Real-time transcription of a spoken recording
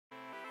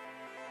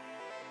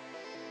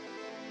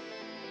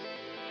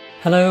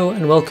Hello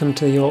and welcome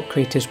to the York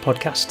Creatives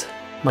Podcast.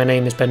 My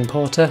name is Ben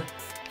Porter,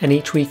 and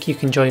each week you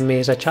can join me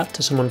as I chat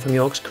to someone from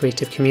York's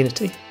creative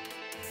community.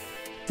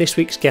 This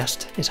week's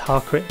guest is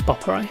Harkirit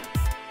Boparai.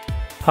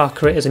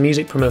 Harkirit is a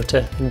music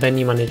promoter and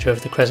venue manager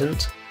of the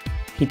Crescent.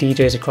 He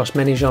DJs across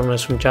many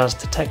genres from jazz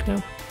to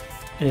techno,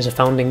 and is a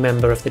founding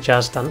member of the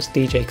Jazzdance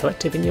DJ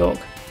collective in York,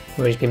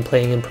 where he's been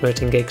playing and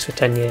promoting gigs for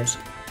 10 years.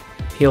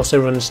 He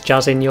also runs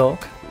Jazz in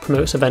York,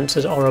 promotes events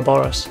as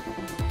Ouroboros,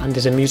 and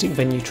is a music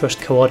venue trust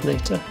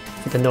coordinator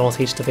for the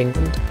northeast of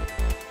England.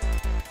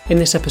 In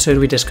this episode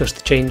we discuss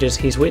the changes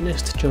he's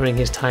witnessed during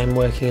his time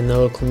working in the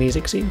local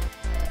music scene,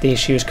 the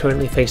issues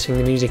currently facing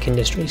the music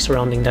industry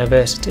surrounding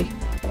diversity,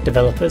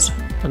 developers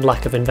and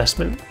lack of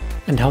investment,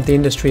 and how the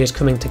industry is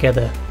coming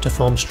together to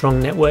form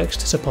strong networks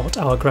to support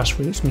our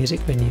grassroots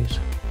music venues.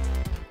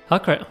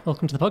 Harkirit,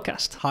 welcome to the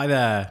podcast. Hi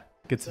there.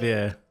 Good to be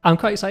here. I'm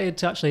quite excited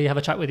to actually have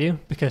a chat with you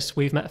because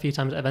we've met a few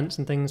times at events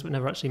and things but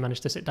never actually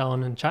managed to sit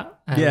down and chat.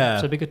 So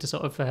it'd be good to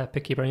sort of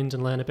pick your brains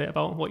and learn a bit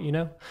about what you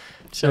know.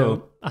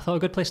 So I thought a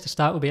good place to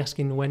start would be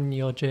asking when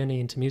your journey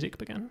into music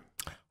began.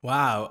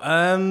 Wow.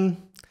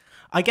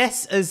 I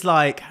guess as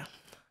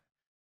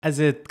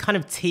a kind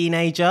of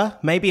teenager,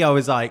 maybe I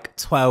was like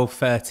 12,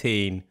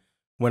 13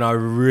 when I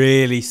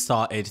really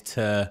started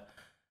to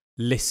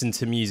listen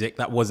to music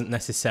that wasn't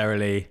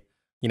necessarily,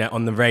 you know,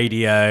 on the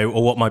radio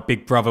or what my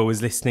big brother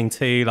was listening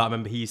to. Like I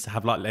remember he used to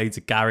have like loads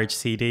of garage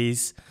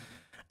CDs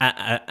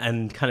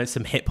and kind of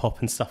some hip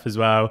hop and stuff as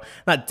well.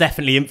 That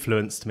definitely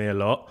influenced me a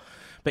lot.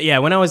 But yeah,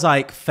 when I was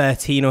like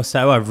 13 or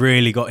so, I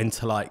really got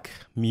into like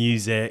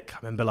music. I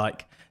remember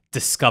like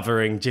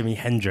discovering Jimi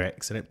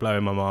Hendrix and it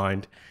blowing my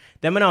mind.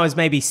 Then when I was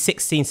maybe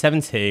 16,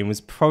 17 was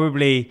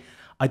probably,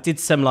 I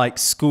did some like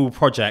school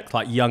project,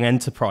 like young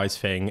enterprise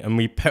thing, and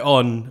we put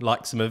on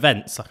like some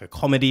events, like a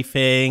comedy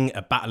thing,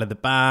 a battle of the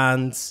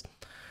bands.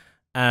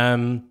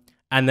 And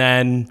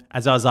then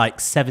as I was like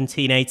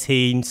 17,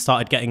 18,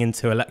 started getting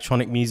into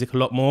electronic music a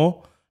lot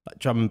more, like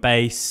drum and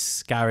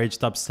bass, garage,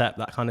 dubstep,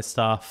 that kind of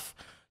stuff.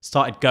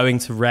 Started going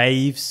to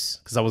raves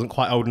because I wasn't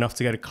quite old enough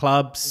to go to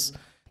clubs.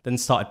 Then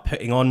started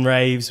putting on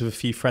raves with a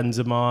few friends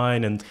of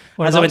mine. And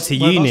as I went to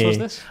uni, was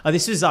this?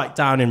 This was like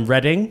down in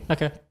Reading.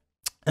 Okay.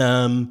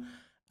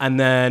 And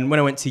then when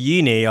I went to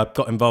uni, I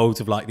got involved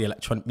with like the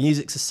Electronic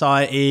Music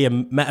Society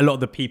and met a lot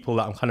of the people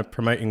that I'm kind of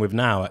promoting with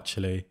now,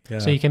 actually. Yeah.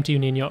 So you came to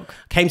uni in York?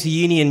 Came to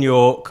uni in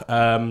York,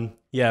 when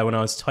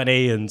I was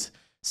 20 and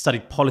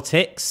studied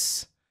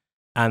politics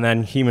and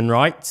then human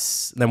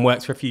rights, then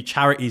worked for a few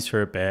charities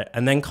for a bit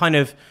and then kind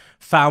of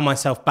found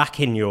myself back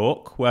in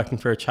York, working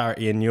for a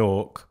charity in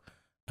York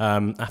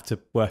after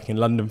working in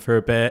London for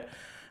a bit.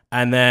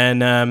 And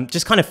then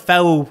just kind of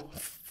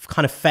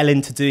fell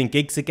into doing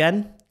gigs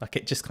again. Like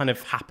it just kind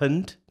of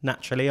happened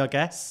naturally, I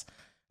guess,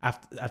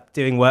 after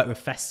doing work with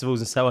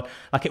festivals and so on.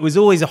 Like it was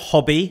always a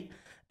hobby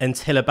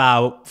until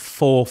about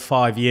 4 or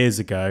 5 years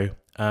ago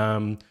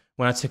when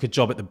I took a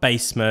job at the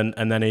Basement,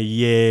 and then a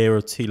year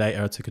or two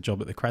later I took a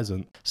job at the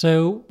Crescent.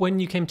 So when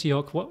you came to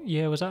York, what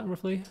year was that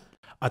roughly?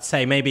 I'd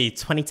say maybe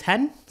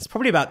 2010. It's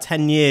probably about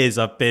 10 years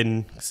I've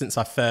been since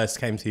I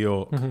first came to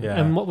York. Mm-hmm. Yeah.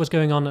 And what was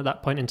going on at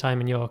that point in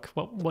time in York?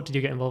 What did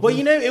you get involved with? Well,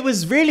 you know, it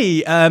was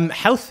really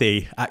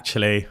healthy,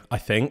 actually, I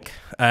think,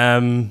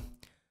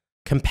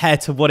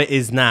 compared to what it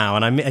is now.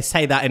 And I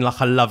say that in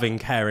like a loving,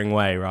 caring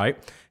way,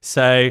 right?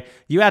 So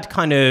you had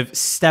kind of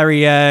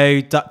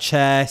Stereo,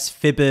 Duchess,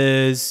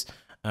 Fibbers,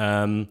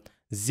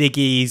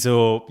 Ziggy's,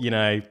 or, you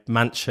know,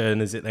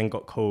 Mansion, as it then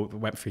got called. It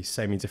went through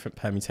so many different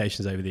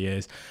permutations over the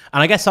years.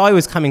 And I guess I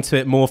was coming to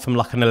it more from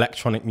like an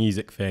electronic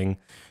music thing.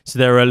 So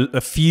there were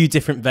a few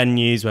different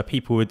venues where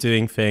people were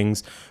doing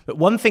things. But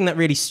one thing that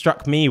really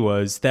struck me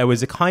was there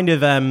was a kind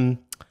of,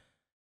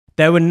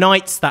 there were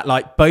nights that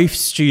like both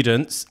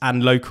students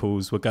and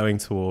locals were going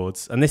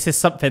towards. And this is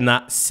something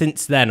that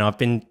since then I've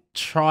been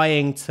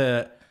trying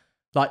to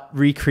like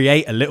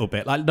recreate a little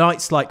bit, like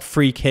nights like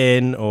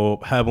Freakin' or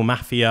Herbal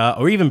Mafia,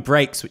 or even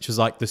Breaks, which was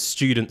like the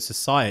student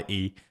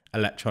society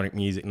electronic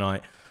music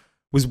night,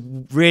 was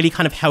really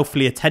kind of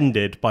healthily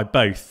attended by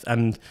both.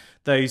 And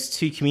those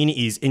two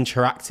communities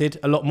interacted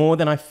a lot more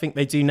than I think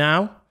they do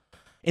now.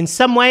 In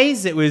some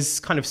ways, it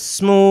was kind of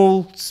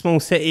small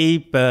city,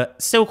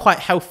 but still quite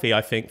healthy,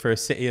 I think, for a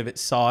city of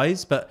its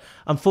size. But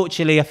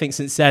unfortunately, I think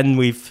since then,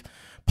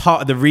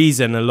 part of the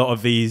reason a lot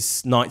of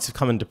these nights have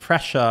come under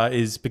pressure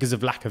is because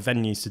of lack of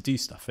venues to do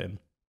stuff in.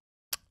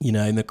 You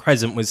know, and the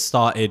Crescent was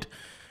started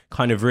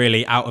kind of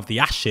really out of the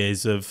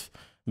ashes of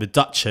the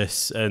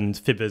Duchess and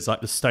Fibbers,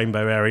 like the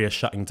Stonebow area,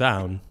 shutting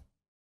down.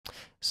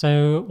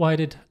 So why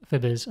did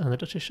Fibbers and the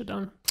Duchess shut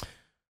down?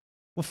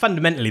 Well,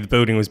 fundamentally, the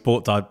building was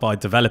bought by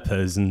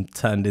developers and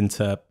turned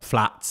into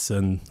flats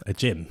and a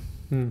gym.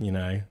 You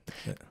know,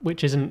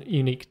 which isn't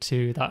unique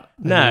to that.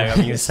 No, I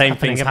mean the same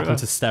thing's happened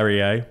to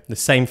Stereo. The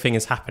same thing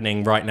is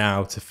happening right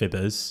now to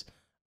Fibbers,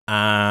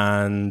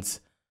 and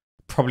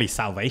probably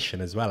Salvation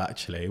as well,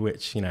 actually,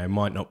 which, you know,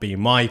 might not be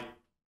my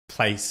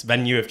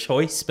venue of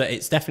choice, but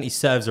it definitely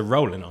serves a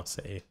role in our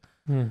city.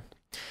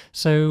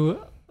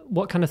 So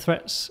what kind of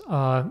threats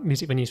are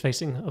music venues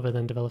facing other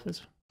than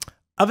developers?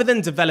 other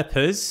than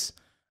developers,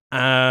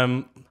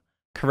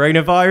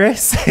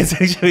 coronavirus is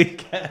actually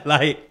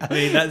like, I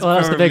mean, that's well,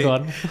 that's the big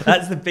one.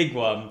 That's the big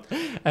one.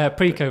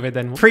 Pre-COVID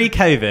then.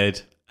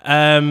 Pre-COVID.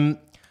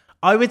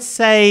 I would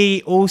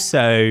say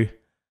also,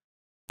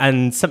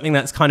 and something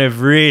that's kind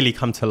of really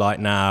come to light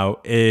now,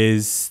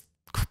 is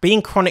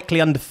being chronically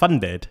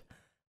underfunded.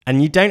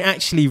 And you don't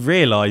actually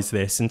realise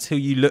this until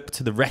you look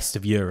to the rest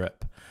of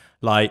Europe.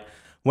 Like,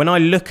 when I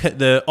look at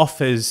the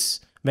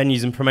offers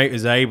venues and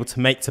promoters are able to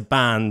make to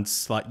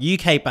bands, like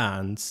UK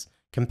bands,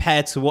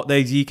 compared to what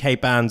those UK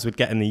bands would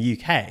get in the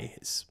UK,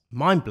 it's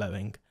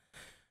mind-blowing.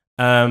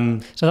 So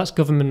that's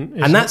government,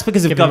 and that's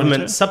because of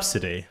government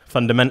subsidy,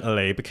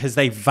 fundamentally, because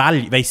they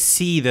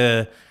see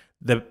the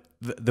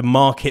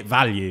market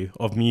value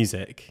of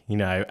music, you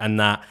know, and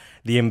that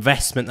the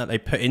investment that they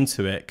put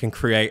into it can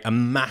create a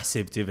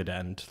massive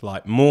dividend,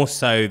 like more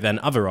so than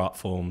other art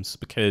forms,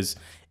 because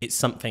it's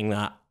something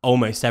that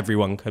almost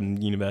everyone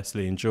can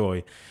universally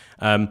enjoy.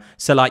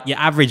 So like your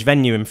average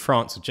venue in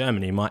France or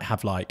Germany might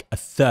have like a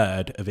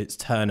third of its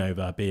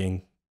turnover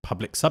being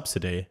public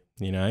subsidy,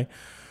 you know,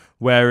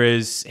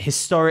 whereas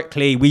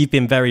historically we've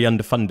been very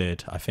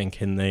underfunded, I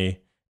think, in the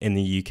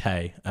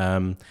UK.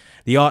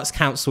 The Arts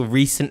Council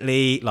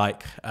recently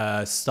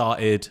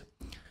started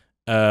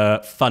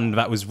a fund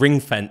that was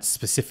ring-fenced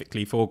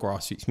specifically for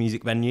grassroots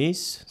music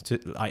venues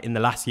in the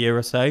last year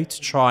or so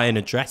to try and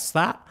address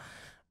that.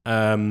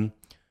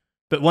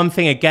 But one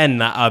thing again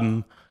that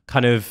I'm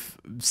kind of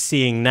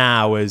seeing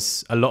now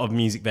is a lot of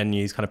music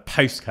venues kind of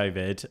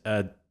post-COVID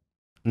are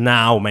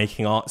now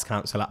making Arts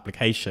Council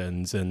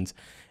applications, and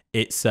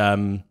it's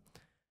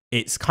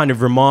kind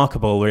of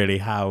remarkable really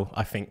how,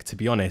 I think, to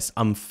be honest,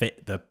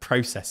 unfit the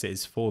process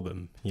is for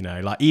them, you know,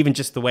 like even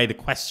just the way the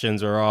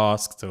questions are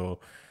asked or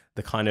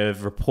the kind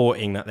of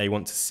reporting that they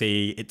want to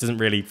see, it doesn't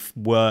really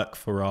work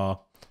for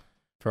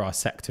our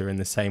sector in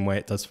the same way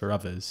it does for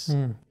others.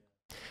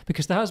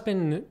 Because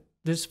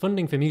there's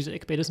funding for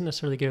music, but it doesn't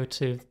necessarily go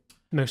to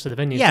most of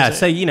the venues. Yeah,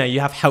 so, you know,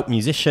 you have Help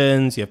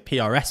Musicians, you have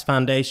PRS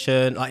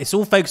Foundation, like it's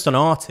all focused on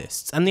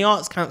artists. And the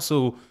Arts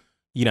Council,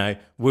 you know,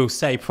 will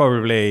say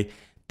probably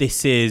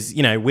this is,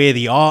 you know, we're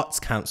the Arts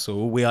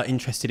Council, we are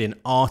interested in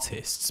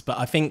artists. But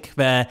I think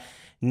there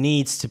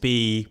needs to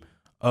be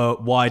a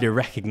wider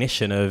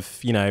recognition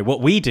of, you know,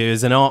 what we do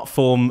as an art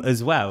form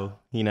as well.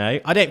 You know,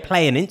 I don't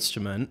play an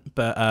instrument,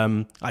 but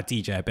I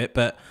DJ a bit,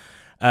 but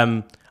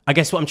I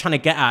guess what I'm trying to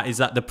get at is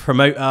that the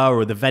promoter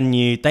or the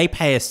venue, they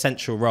play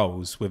essential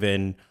roles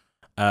within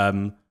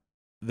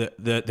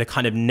the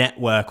kind of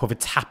network of a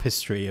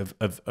tapestry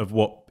of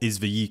what is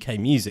the UK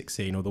music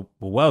scene or the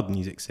world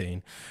music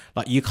scene.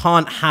 Like you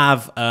can't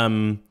have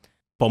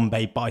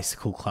Bombay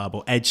Bicycle Club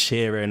or Ed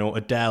Sheeran or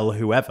Adele,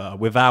 whoever,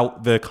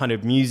 without the kind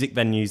of music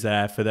venues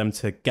there for them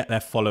to get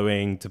their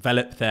following,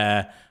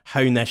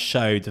 hone their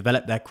show,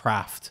 develop their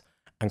craft,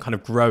 and kind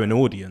of grow an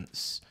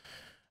audience.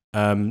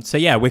 So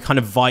yeah, we're kind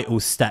of vital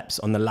steps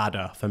on the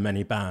ladder for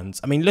many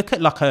bands. I mean, look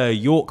at like a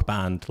York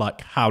band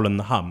like Howl and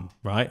the Hum,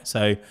 right?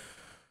 So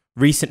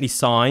recently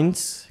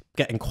signed,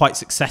 getting quite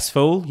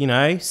successful, you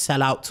know,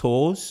 sell-out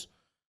tours.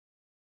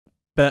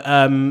 But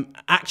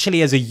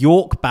actually as a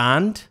York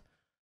band,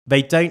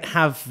 they don't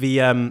have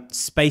the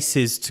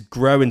spaces to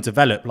grow and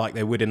develop like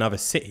they would in other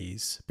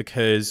cities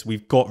because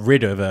we've got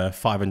rid of a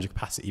 500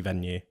 capacity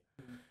venue,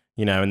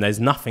 you know, and there's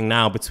nothing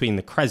now between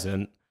the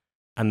Crescent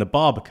and the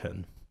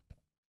Barbican,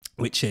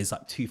 which is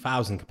like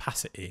 2,000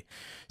 capacity.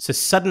 So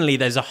suddenly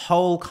there's a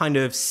whole kind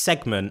of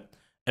segment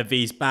of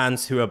these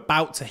bands who are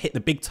about to hit the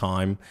big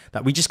time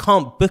that we just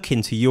can't book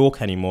into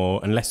York anymore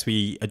unless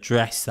we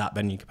address that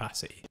venue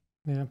capacity.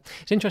 Yeah,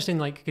 it's interesting,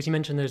 like, because you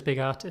mentioned those big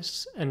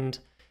artists, and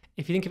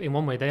if you think of it in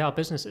one way, they are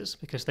businesses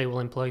because they will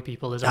employ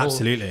people. There's a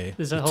Absolutely.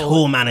 There's a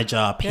tour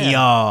manager,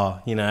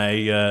 PR, you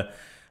know,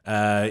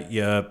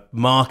 your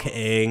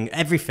marketing,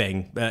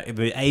 everything.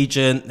 The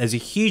agent, there's a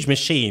huge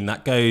machine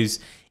that goes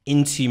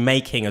into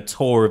making a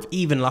tour of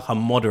even like a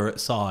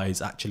moderate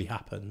size actually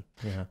happen.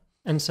 Yeah.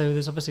 And so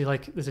there's obviously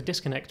there's a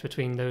disconnect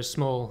between those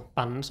small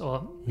bands,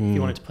 or if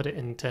you wanted to put it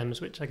in terms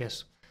which I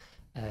guess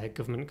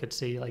government could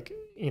see, like,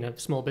 you know,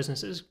 small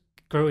businesses,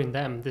 growing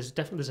them. There's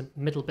a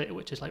middle bit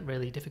which is like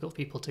really difficult for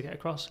people to get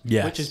across.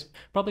 Yes. Which is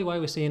probably why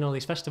we're seeing all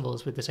these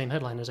festivals with the same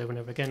headliners over and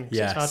over again.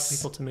 Yes. It's hard for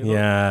people to move on.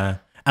 Yeah.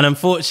 And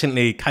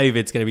unfortunately,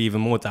 COVID's going to be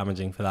even more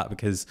damaging for that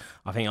because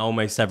I think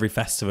almost every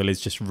festival is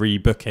just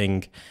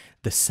rebooking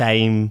the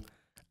same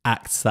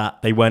acts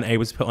that they weren't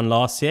able to put on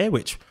last year,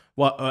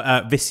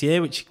 this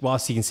year, which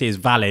whilst you can see is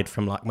valid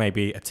from like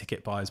maybe a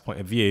ticket buyer's point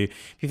of view.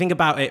 If you think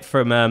about it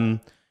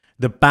from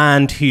the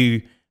band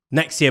who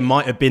next year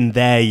might have been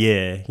their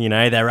year, you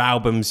know, their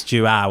album's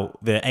due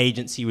out, the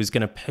agency was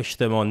going to push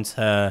them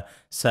onto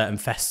certain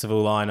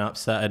festival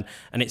lineups,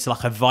 and it's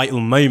like a vital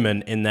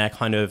moment in their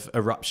kind of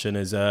eruption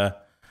as a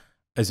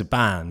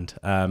band.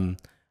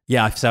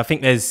 Yeah, so I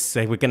think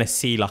we're going to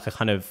see like a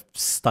kind of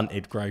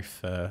stunted growth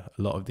for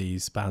a lot of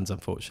these bands,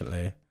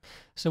 unfortunately.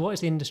 So what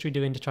is the industry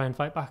doing to try and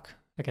fight back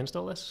against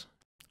all this?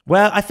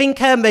 Well, I think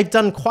they've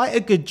done quite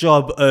a good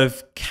job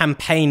of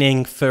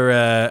campaigning for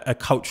a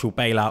cultural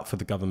bailout for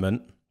the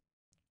government.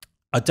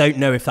 I don't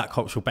know if that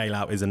cultural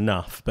bailout is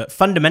enough, but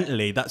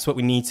fundamentally, that's what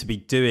we need to be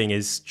doing,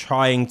 is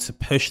trying to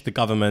push the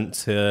government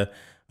to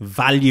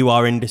value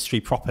our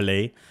industry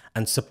properly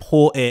and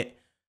support it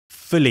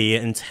fully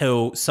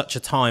until such a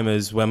time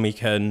as when we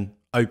can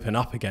open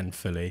up again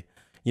fully.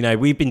 You know,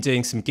 we've been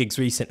doing some gigs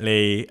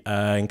recently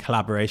in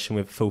collaboration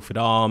with Fulford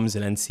Arms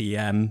and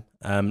NCEM,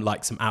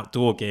 like some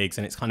outdoor gigs,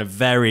 and it's kind of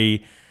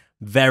very,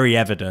 very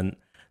evident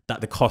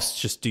that the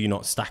costs just do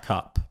not stack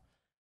up.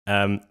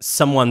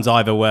 Someone's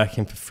either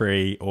working for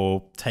free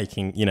or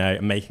taking, you know,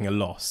 making a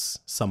loss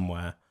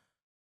somewhere.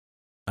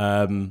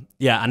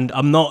 Yeah, and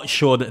I'm not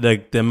sure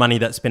that the money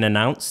that's been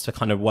announced, a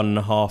kind of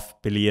 $1.5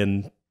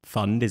 billion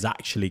fund, is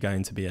actually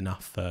going to be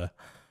enough for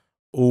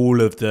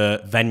all of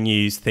the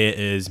venues,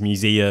 theatres,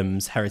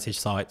 museums, heritage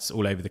sites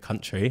all over the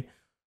country.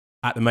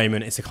 At the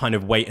moment, it's a kind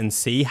of wait and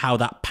see how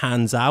that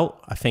pans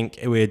out. I think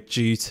we're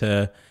due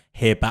to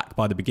hear back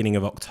by the beginning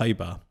of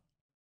October.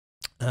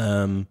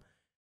 And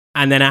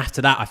then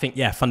after that, I think,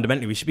 yeah,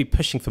 fundamentally, we should be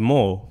pushing for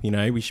more. You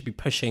know, we should be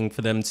pushing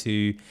for them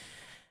to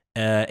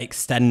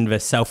extend the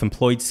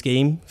self-employed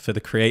scheme for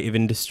the creative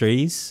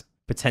industries,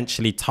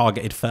 potentially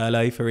targeted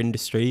furlough for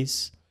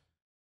industries.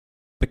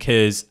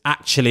 Because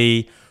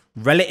actually,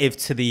 relative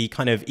to the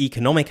kind of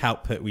economic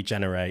output we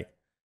generate,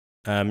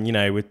 you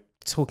know, we're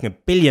talking £1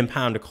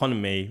 billion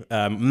economy,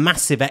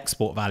 massive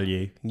export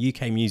value,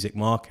 UK music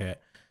market.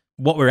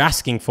 What we're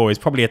asking for is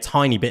probably a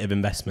tiny bit of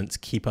investment to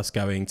keep us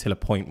going till a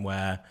point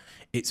where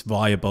it's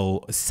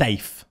viable,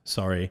 safe,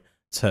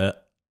 to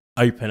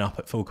open up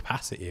at full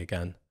capacity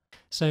again.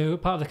 So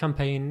part of the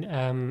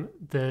campaign,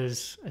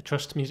 there's a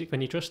trust, Music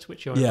Venue Trust,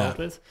 which you're involved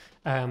with.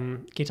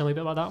 Can you tell me a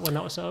bit about that, when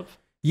that was set up?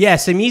 Yeah,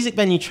 so Music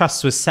Venue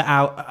Trust was set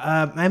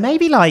out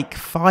maybe like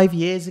 5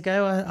 years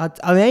ago.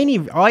 I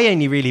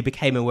only really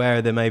became aware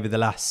of them over the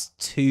last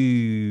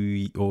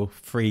 2 or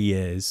 3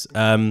 years.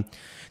 So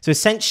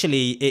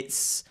essentially,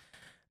 it's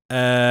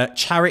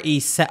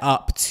charity set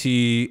up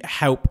to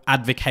help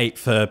advocate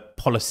for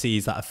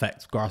policies that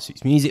affect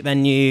grassroots music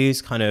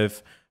venues, kind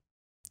of,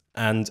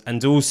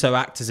 and also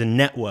act as a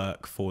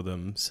network for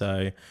them.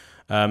 So,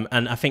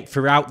 and I think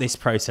throughout this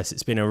process,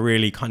 it's been a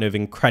really kind of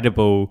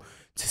incredible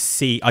to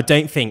see. I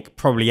don't think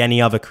probably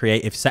any other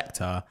creative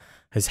sector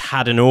has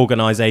had an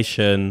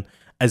organisation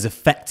as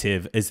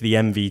effective as the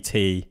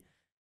MVT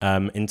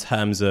in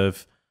terms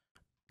of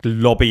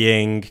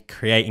lobbying,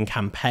 creating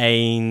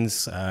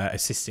campaigns,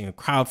 assisting with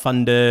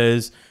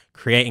crowdfunders,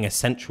 creating a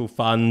central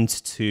fund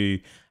to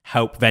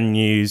help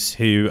venues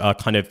who are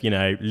kind of, you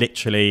know,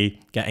 literally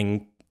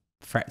getting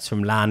threats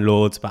from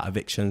landlords about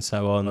eviction and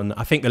so on. And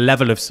I think the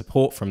level of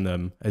support from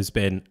them has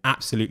been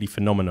absolutely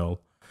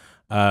phenomenal.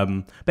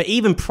 But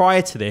even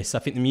prior to this, I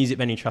think the Music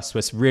Venue Trust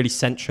was really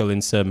central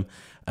in some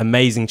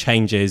amazing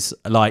changes,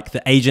 like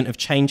the agent of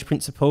change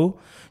principle.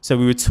 So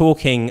we were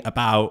talking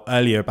about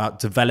earlier about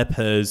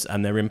developers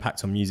and their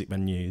impact on music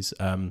venues.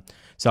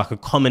 So like a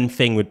common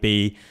thing would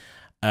be,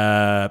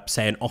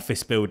 say, an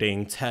office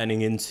building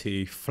turning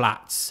into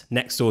flats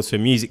next door to a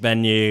music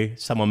venue,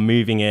 someone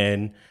moving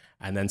in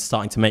and then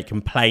starting to make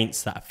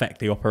complaints that affect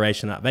the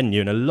operation of that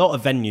venue. And a lot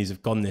of venues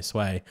have gone this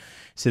way.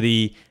 So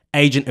the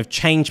agent of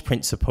change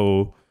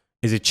principle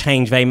is a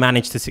change they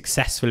managed to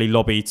successfully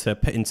lobby to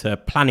put into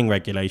planning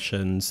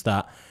regulations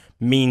that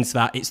means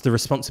that it's the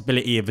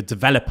responsibility of a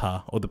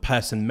developer or the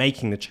person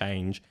making the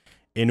change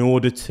in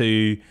order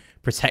to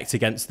protect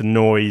against the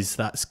noise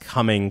that's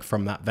coming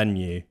from that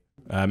venue,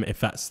 if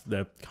that's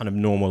the kind of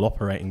normal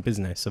operating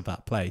business of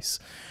that place.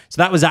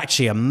 So that was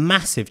actually a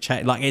massive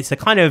change. Like, it's a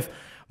kind of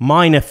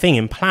minor thing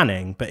in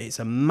planning, but it's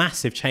a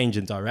massive change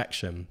in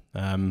direction.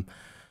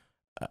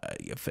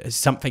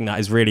 Something that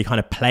has really kind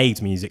of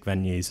plagued music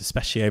venues,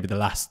 especially over the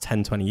last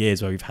 10, 20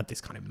 years, where we've had this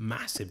kind of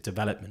massive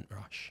development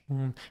rush.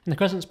 And the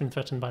Crescent's been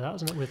threatened by that,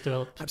 hasn't it, with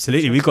developers?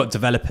 Absolutely. We've got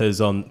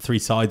developers on 3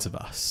 sides of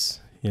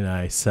us, you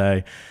know,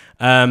 so,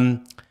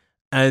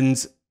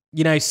 and,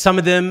 you know, some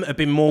of them have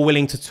been more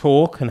willing to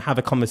talk and have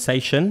a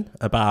conversation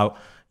about,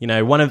 you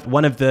know,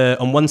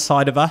 on one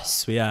side of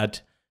us, we had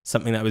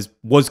something that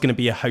was going to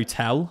be a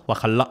hotel,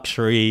 like a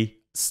luxury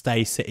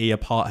stay city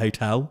apart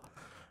hotel.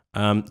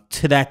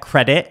 To their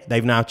credit,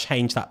 they've now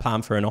changed that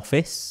plan for an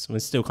office. We're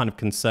still kind of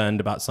concerned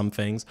about some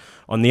things.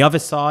 On the other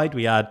side,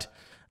 we had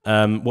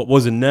what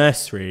was a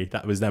nursery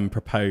that was then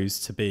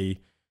proposed to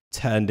be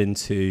turned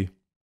into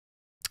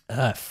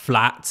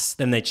flats.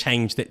 Then they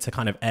changed it to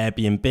kind of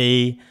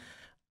Airbnb.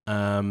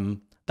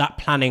 That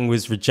planning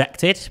was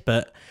rejected,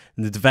 but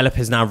the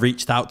developers now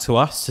reached out to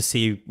us to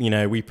see, you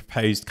know, we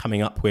proposed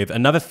coming up with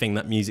another thing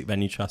that Music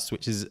Venue Trust,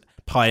 which is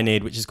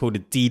pioneered, which is called a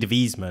deed of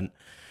easement,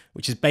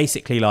 which is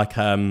basically like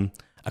a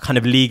kind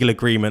of legal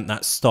agreement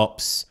that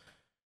stops,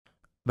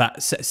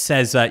 that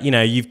says that, you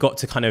know, you've got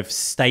to kind of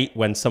state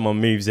when someone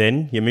moves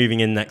in, you're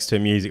moving in next to a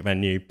music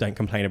venue, don't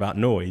complain about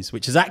noise,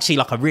 which is actually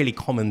like a really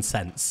common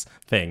sense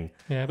thing.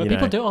 Yeah, but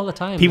people do it all the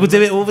time. People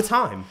do it all the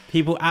time.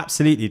 People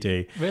absolutely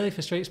do. It really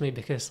frustrates me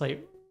because,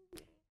 like,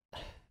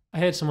 I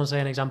heard someone say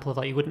an example of,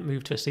 like, you wouldn't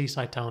move to a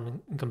seaside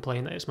town and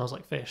complain that it smells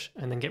like fish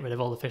and then get rid of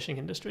all the fishing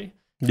industry.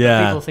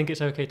 Yeah. People think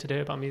it's okay to do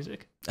it about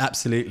music.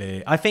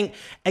 Absolutely. I think,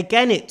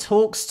 again, it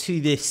talks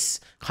to this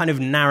kind of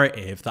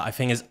narrative that I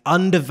think has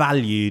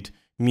undervalued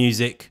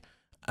music,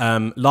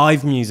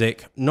 live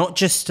music, not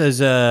just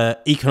as a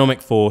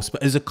economic force,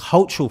 but as a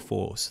cultural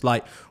force.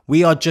 Like,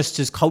 we are just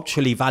as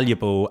culturally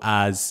valuable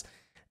as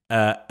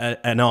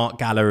an art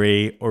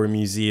gallery or a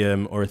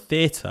museum or a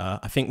theatre.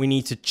 I think we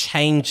need to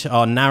change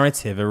our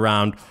narrative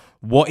around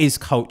what is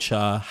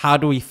culture, how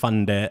do we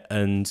fund it,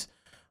 and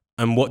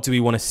what do we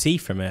want to see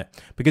from it?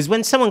 Because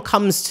when someone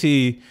comes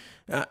to,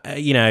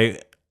 and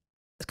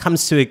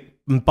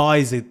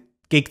buys a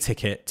gig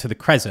ticket to the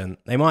Crescent,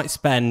 they might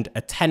spend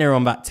a tenner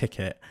on that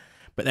ticket,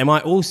 but they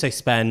might also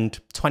spend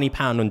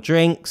 £20 on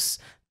drinks,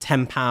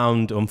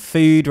 £10 on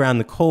food around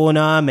the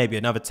corner, maybe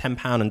another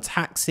 £10 on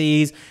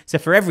taxis. So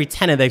for every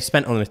tenner they've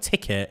spent on a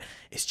ticket,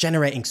 it's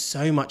generating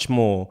so much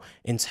more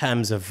in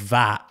terms of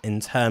VAT, in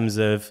terms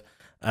of,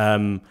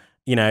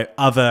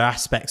 other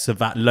aspects of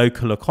that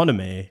local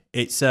economy.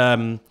 It's,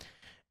 we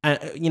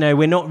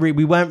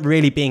weren't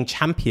really being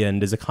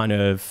championed as a kind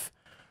of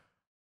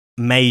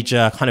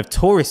major kind of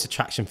tourist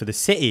attraction for the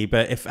city.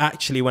 But if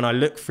actually, when I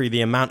look through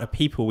the amount of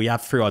people we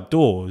have through our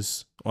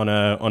doors on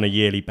a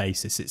yearly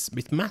basis,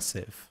 it's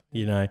massive,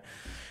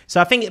 So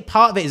I think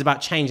part of it is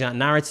about changing that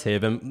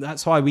narrative, and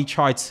that's why we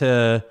try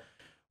to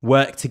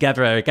work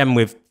together again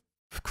with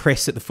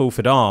Chris at the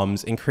Fulford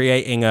Arms in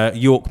creating a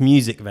York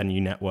Music Venue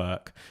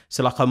Network.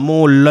 So like a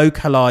more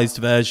localized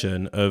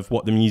version of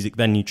what the Music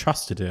Venue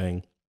Trust are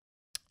doing.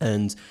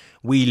 And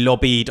we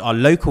lobbied our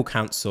local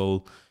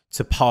council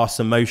to pass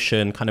a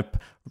motion kind of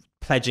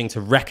pledging to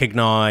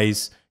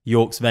recognise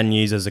York's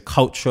venues as a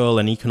cultural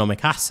and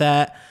economic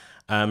asset,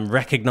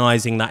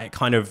 recognising that it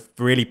kind of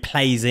really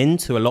plays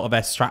into a lot of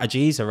their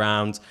strategies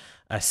around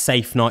a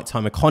safe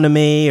nighttime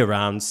economy,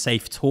 around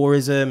safe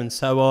tourism and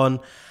so on,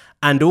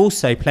 and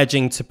also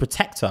pledging to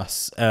protect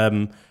us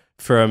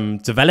from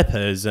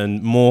developers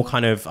and more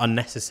kind of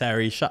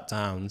unnecessary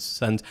shutdowns.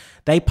 And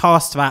they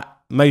passed that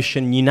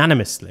motion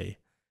unanimously.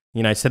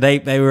 So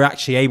they were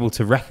actually able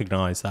to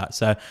recognise that.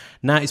 So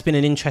now it's been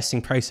an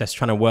interesting process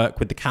trying to work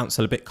with the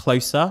council a bit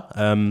closer,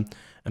 and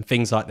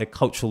things like the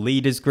cultural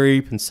leaders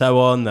group and so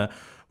on.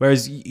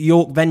 Whereas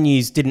York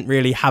venues didn't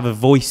really have a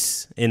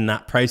voice in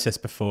that process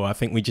before. I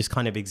think we just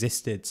kind of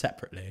existed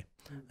separately.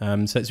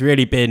 So it's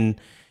really been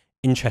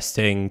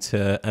interesting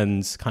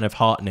and kind of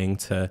heartening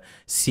to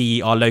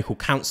see our local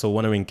council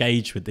want to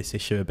engage with this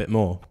issue a bit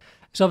more.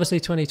 So obviously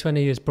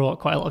 2020 has brought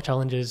quite a lot of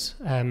challenges.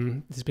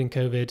 There's been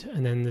COVID,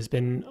 and then there's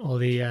been all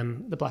the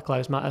Black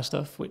Lives Matter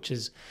stuff, which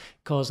has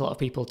caused a lot of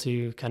people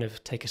to kind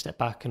of take a step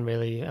back and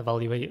really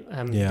evaluate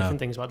different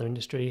things about their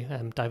industry,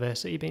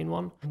 diversity being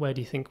one. Where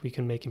do you think we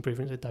can make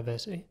improvements with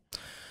diversity?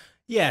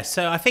 Yeah,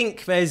 so I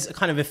think there's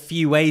kind of a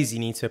few ways you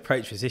need to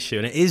approach this issue,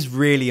 and it is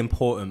really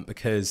important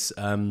because,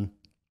 for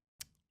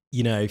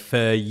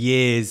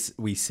years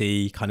we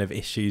see kind of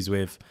issues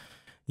with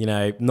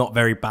not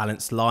very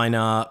balanced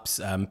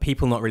lineups,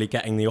 people not really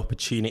getting the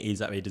opportunities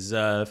that they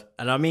deserve.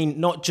 And I mean,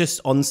 not just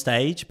on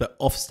stage, but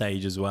off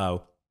stage as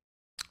well.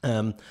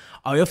 I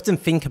often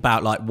think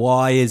about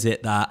why is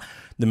it that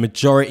the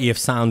majority of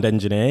sound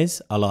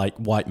engineers are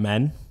white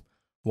men?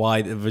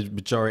 Why the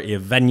majority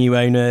of venue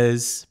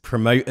owners,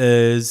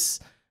 promoters,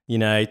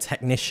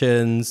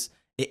 technicians?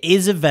 It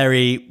is a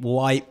very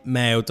white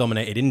male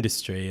dominated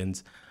industry.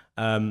 And,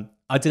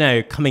 I don't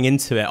know, coming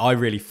into it, I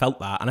really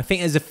felt that. And I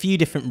think there's a few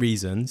different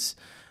reasons.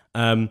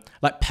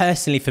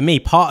 Personally for me,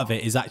 part of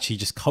it is actually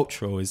just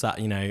cultural, is that,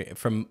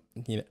 from,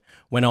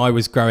 when I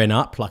was growing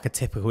up, like a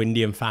typical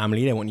Indian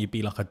family, they want you to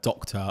be like a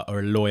doctor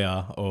or a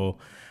lawyer, or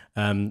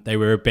they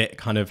were a bit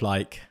kind of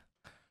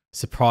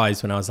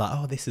surprised when I was like,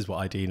 oh, this is what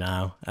I do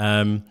now.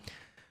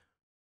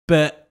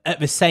 But at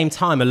the same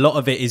time, a lot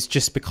of it is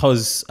just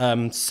because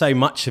so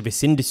much of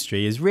this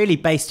industry is really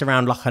based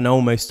around an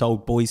almost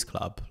old boys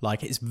club.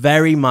 It's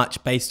very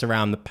much based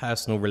around the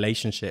personal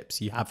relationships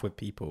you have with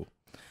people.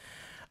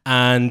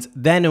 And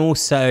then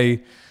also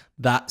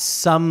that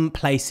some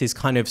places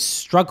kind of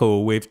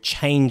struggle with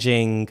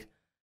changing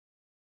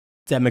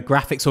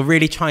demographics, or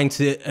really trying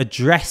to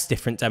address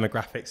different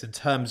demographics in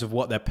terms of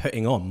what they're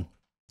putting on.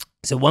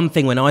 So one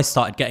thing when I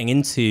started getting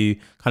into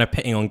kind of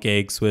putting on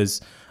gigs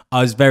was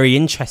I was very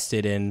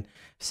interested in,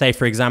 say,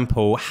 for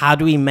example, how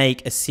do we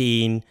make a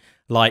scene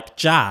like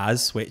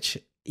jazz, which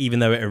even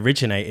though it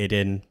originated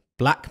in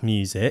black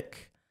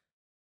music,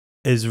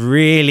 is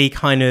really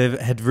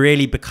had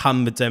really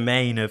become the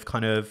domain of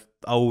kind of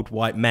old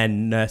white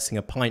men nursing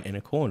a pint in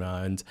a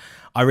corner. And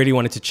I really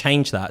wanted to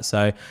change that.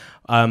 So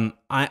I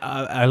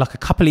a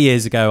couple of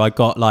years ago, I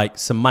got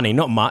some money,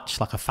 not much,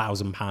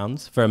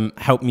 £1,000 from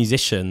Help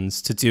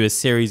Musicians to do a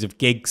series of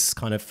gigs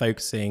kind of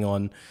focusing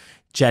on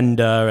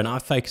gender, and I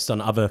focused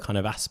on other kind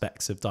of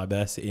aspects of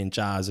diversity in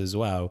jazz as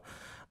well,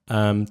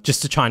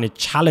 just to try and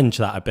challenge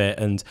that a bit.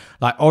 And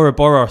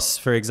Ouroboros,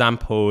 for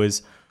example,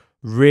 is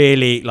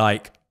really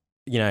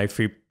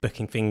through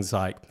booking things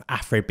like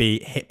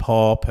Afrobeat, hip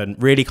hop,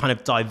 and really kind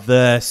of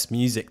diverse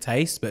music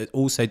taste, but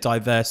also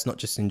diverse not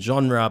just in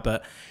genre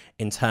but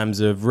in terms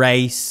of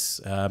race,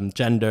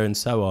 gender, and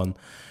so on.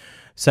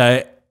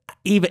 So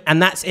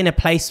and that's in a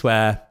place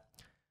where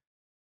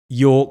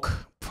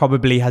York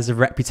probably has a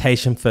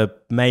reputation for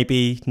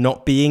maybe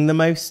not being the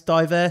most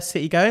diverse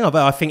city going,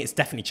 although I think it's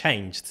definitely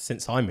changed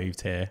since I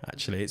moved here.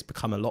 Actually, it's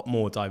become a lot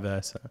more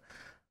diverse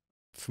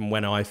from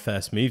when I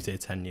first moved here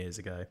 10 years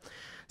ago.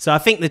 So I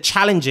think the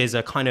challenges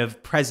are kind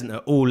of present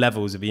at all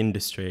levels of the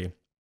industry.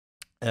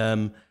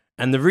 And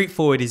the route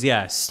forward is,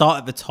 start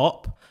at the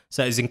top.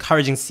 So it's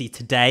encouraging to see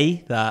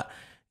today that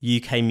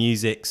UK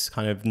music's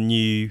kind of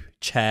new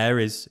chair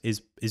is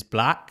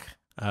black.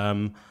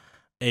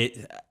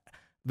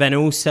 Then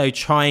also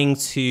trying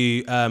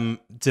to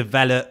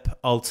develop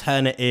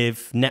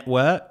alternative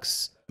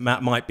networks.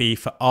 That might be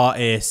for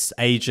artists,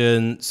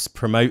 agents,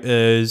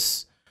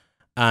 promoters,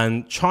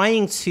 and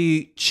trying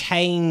to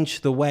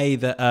change the way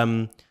that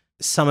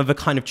some of the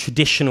kind of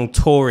traditional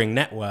touring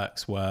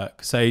networks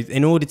work. So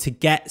in order to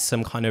get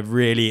some kind of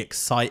really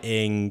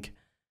exciting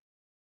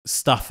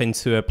stuff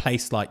into a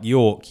place like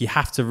York, you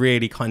have to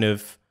really kind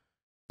of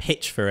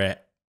pitch for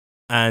it.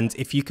 And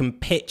if you can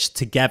pitch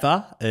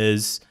together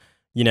as,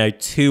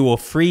 2 or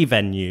 3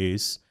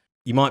 venues,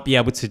 you might be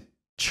able to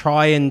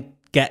try and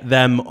get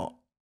them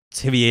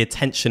to the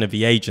attention of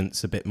the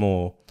agents a bit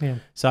more. Yeah.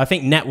 So I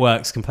think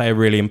networks can play a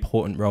really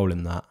important role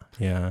in that.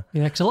 Yeah.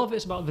 Yeah, because a lot of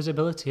it's about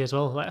visibility as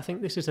well. Like, I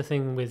think this is the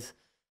thing with,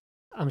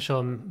 I'm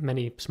sure,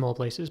 many small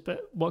places,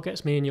 but what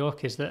gets me in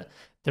York is that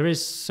there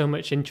is so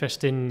much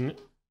interesting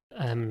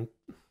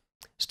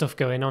stuff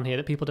going on here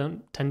that people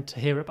don't tend to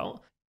hear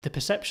about. The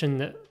perception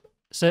that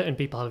certain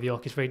people have of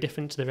York is very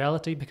different to the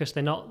reality because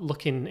they're not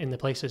looking in the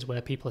places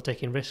where people are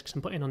taking risks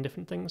and putting on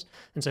different things.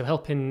 And so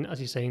helping, as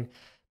you're saying,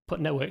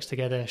 put networks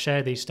together,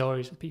 share these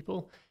stories with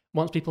people.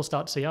 Once people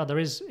start to see, there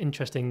is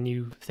interesting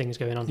new things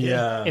going on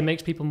here, it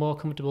makes people more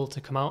comfortable to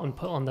come out and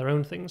put on their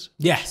own things.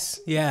 Yes.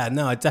 Yeah,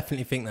 no, I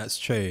definitely think that's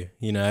true,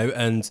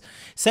 and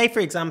say, for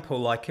example,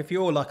 like if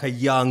you're like a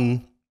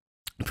young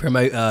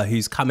promoter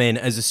who's come in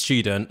as a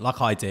student,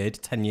 like I did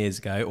 10 years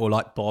ago, or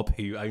like Bob,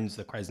 who owns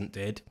the Crescent,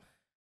 did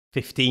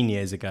 15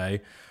 years ago,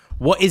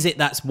 what is it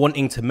that's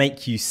wanting to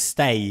make you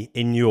stay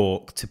in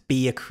York to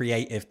be a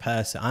creative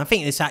person? I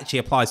think this actually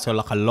applies to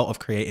like a lot of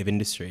creative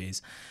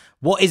industries.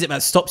 What is it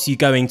that stops you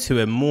going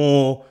to a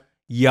more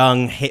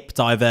young, hip,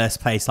 diverse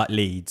place like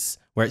Leeds,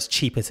 where it's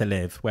cheaper to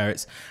live,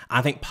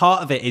 I think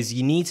part of it is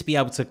you need to be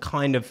able to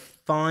kind of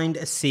find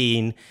a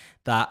scene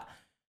that,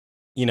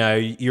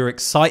 you're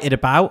excited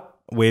about,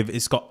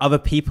 it's got other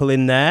people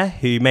in there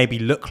who maybe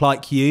look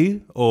like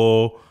you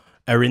or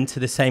are into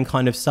the same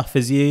kind of stuff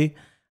as you.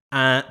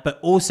 But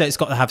also it's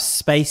got to have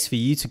space for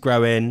you to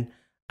grow in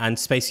and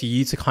space for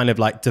you to kind of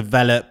like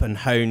develop and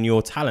hone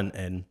your talent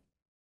in.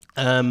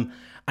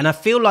 And I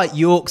feel like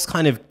York's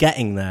kind of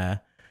getting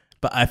there,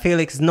 but I feel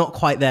like it's not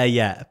quite there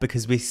yet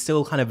because we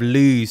still kind of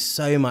lose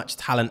so much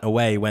talent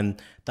away when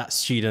that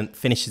student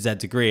finishes their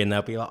degree and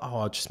they'll be like,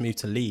 I'll just move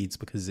to Leeds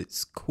because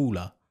it's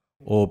cooler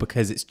or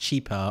because it's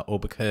cheaper or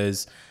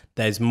because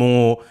there's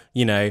more,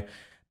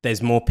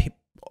 there's more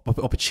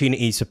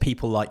opportunities for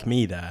people like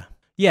me there.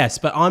 Yes,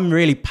 but I'm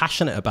really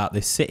passionate about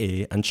this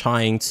city and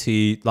trying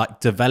to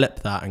like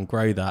develop that and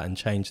grow that and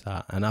change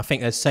that. And I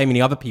think there's so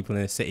many other people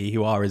in the city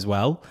who are as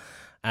well.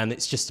 And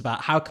it's just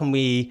about how can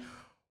we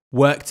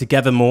work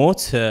together more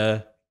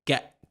to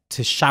get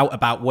to shout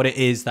about what it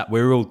is that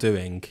we're all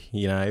doing,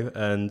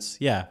 and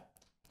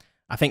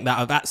I think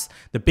that's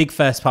the big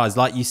first part is,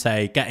 like you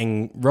say,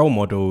 getting role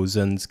models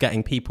and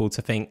getting people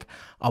to think,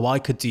 I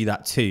could do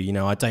that too.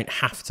 I don't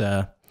have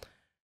to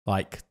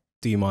like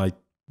do my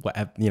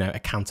whatever,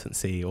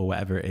 accountancy or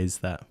whatever it is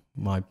that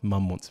my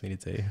mum wants me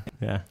to do.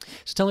 Yeah.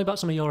 So tell me about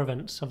some of your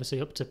events.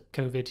 Obviously, up to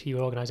COVID, you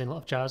were organising a lot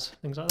of jazz,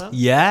 things like that.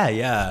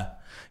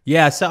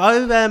 Yeah. So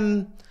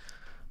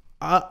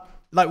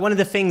like one of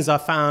the things I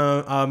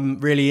found I'm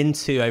really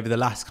into over the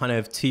last kind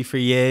of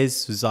 2-3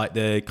 years was like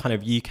the kind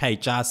of UK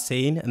jazz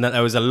scene, and that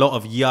there was a lot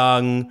of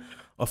young,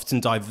 often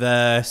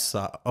diverse,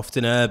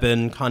 often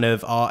urban kind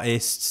of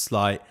artists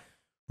like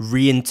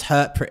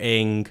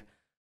reinterpreting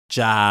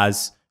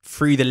jazz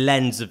through the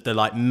lens of the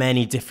like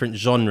many different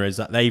genres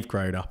that they've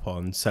grown up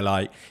on. So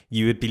like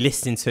you would be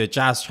listening to a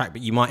jazz track,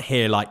 but you might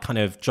hear like kind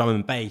of drum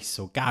and bass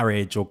or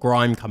garage or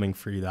grime coming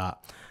through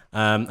that.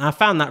 I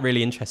found that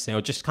really interesting,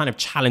 or just kind of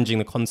challenging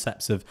the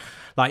concepts of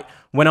like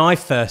when I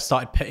first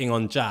started putting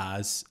on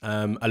jazz,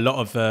 a lot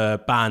of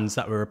the bands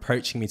that were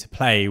approaching me to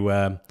play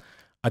were,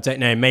 I don't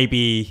know,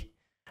 maybe,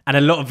 and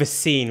a lot of the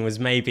scene was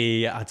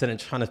maybe, I don't know,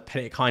 trying to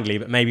put it kindly,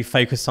 but maybe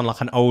focused on like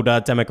an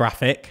older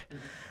demographic.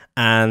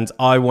 And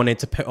I wanted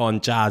to put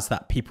on jazz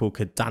that people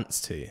could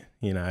dance to,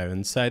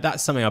 and so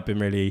that's something I've been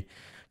really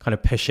kind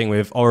of pushing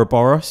with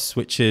Ouroboros,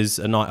 which is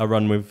a night I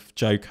run with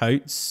Joe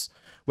Coates,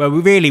 where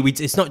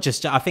it's not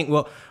just, I think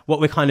what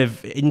we're kind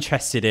of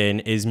interested in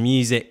is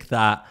music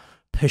that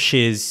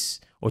pushes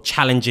or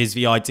challenges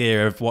the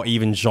idea of what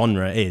even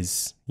genre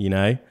is,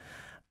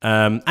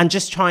 and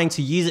just trying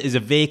to use it as a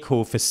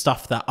vehicle for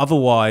stuff that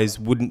otherwise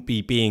wouldn't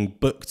be being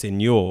booked in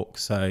York.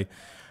 So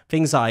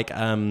things like,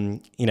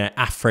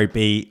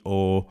 Afrobeat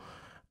or,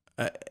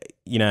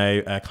 you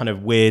know, kind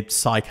of weird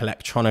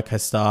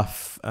psych-electronica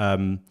stuff.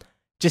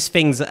 Just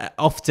things that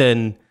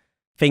often,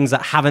 things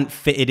that haven't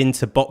fitted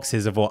into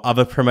boxes of what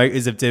other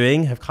promoters are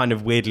doing have kind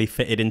of weirdly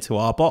fitted into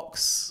our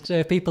box. So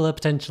if people are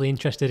potentially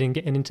interested in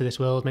getting into this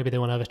world, maybe they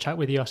want to have a chat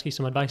with you, ask you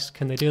some advice,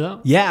 can they do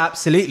that? Yeah,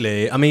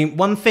 absolutely. I mean,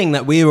 one thing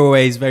that we're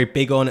always very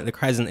big on at the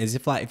Crescent is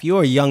if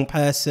you're a young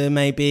person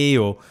maybe,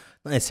 or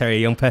not necessarily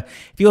a young person,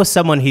 if you're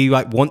someone who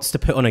like wants to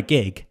put on a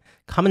gig,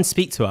 come and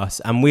speak to us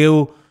and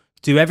we'll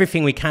do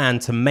everything we can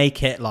to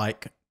make it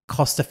like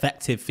cost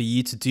effective for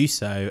you to do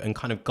so and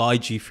kind of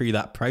guide you through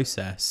that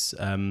process.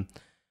 You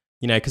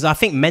know, because I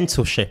think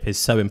mentorship is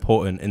so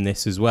important in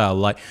this as well.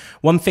 Like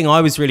one thing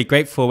I was really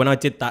grateful when I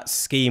did that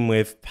scheme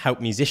with Help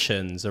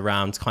Musicians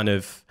around kind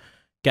of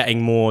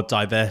getting more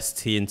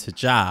diversity into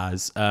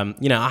jazz.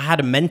 You know, I had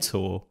a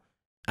mentor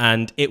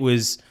and it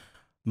was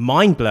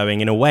mind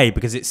blowing in a way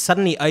because it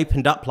suddenly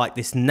opened up like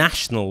this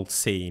national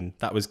scene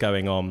that was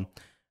going on.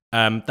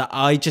 That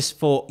I just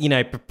thought, you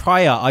know,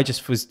 prior I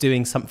just was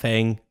doing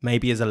something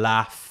maybe as a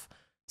laugh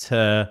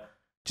to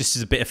just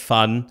as a bit of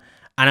fun.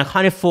 And I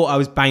kind of thought I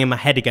was banging my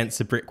head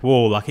against a brick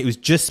wall. Like it was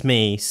just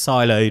me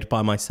siloed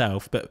by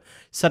myself. But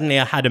suddenly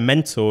I had a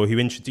mentor who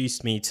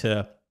introduced me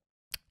to,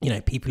 you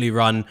know, people who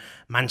run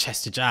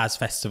Manchester Jazz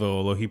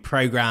Festival or who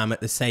program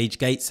at the Sage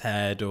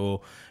Gateshead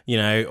or, you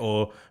know,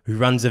 or who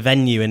runs a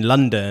venue in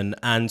London.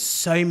 And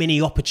so many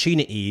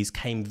opportunities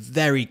came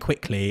very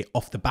quickly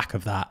off the back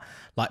of that.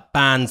 Like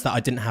bands that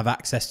I didn't have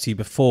access to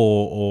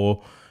before,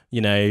 or,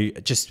 you know,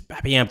 just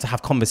being able to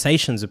have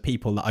conversations with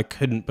people that I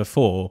couldn't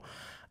before.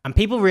 And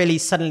people really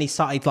suddenly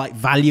started like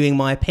valuing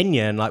my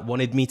opinion, like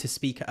wanted me to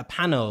speak at a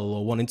panel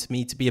or wanted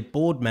me to be a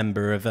board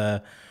member of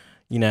a,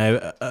 you know,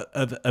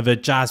 of a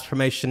jazz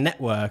promotion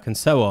network and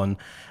so on.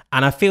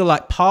 And I feel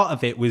like part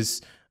of it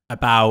was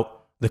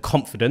about the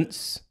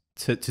confidence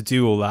to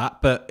do all that,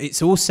 but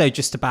it's also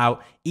just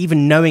about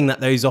even knowing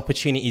that those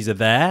opportunities are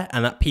there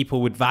and that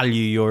people would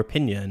value your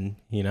opinion,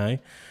 you know?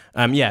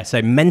 Yeah,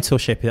 so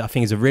mentorship, I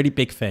think, is a really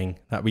big thing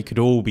that we could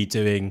all be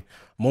doing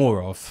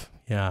more of.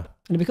 Yeah.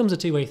 And it becomes a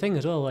two-way thing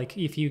as well. Like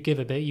if you give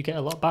a bit, you get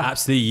a lot back.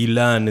 Absolutely, you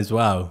learn as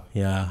well.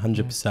 Yeah,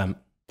 100%. Yeah.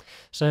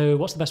 So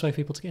what's the best way for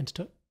people to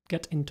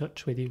get in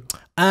touch with you?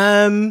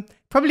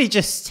 Probably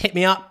just hit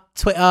me up,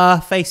 Twitter,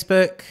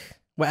 Facebook,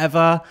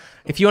 whatever.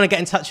 If you want to get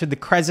in touch with the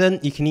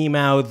Crescent, you can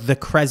email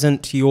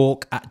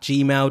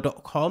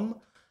thecrescentyork@gmail.com.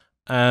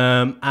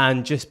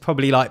 And just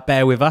probably like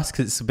bear with us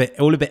because it's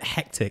all a bit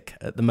hectic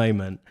at the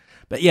moment.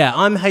 But yeah,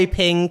 I'm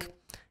hoping,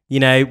 you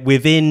know,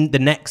 within the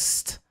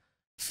next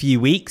few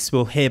weeks,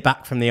 we'll hear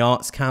back from the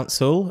Arts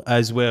Council,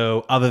 as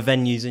will other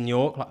venues in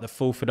York, like the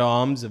Fulford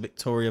Arms, the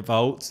Victoria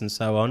Vaults, and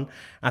so on.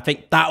 I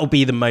think that'll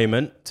be the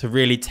moment to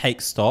really take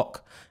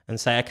stock and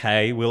say,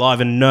 okay, we'll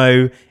either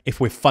know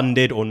if we're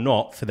funded or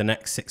not for the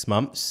next 6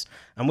 months,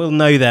 and we'll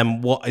know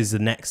then what is the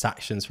next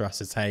actions for us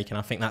to take. And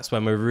I think that's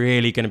when we're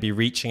really going to be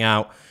reaching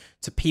out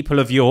to people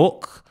of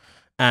York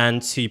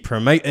and to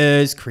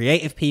promoters,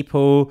 creative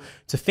people,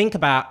 to think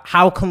about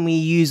how can we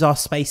use our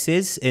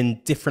spaces in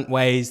different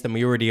ways than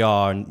we already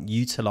are and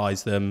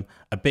utilize them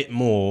a bit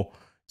more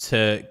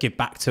to give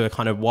back to a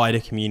kind of wider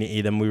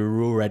community than we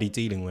were already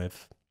dealing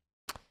with.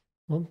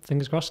 Well,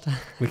 fingers crossed.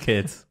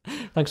 Wicked.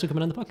 Thanks for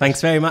coming on the podcast.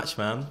 Thanks very much,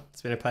 man.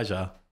 It's been a pleasure.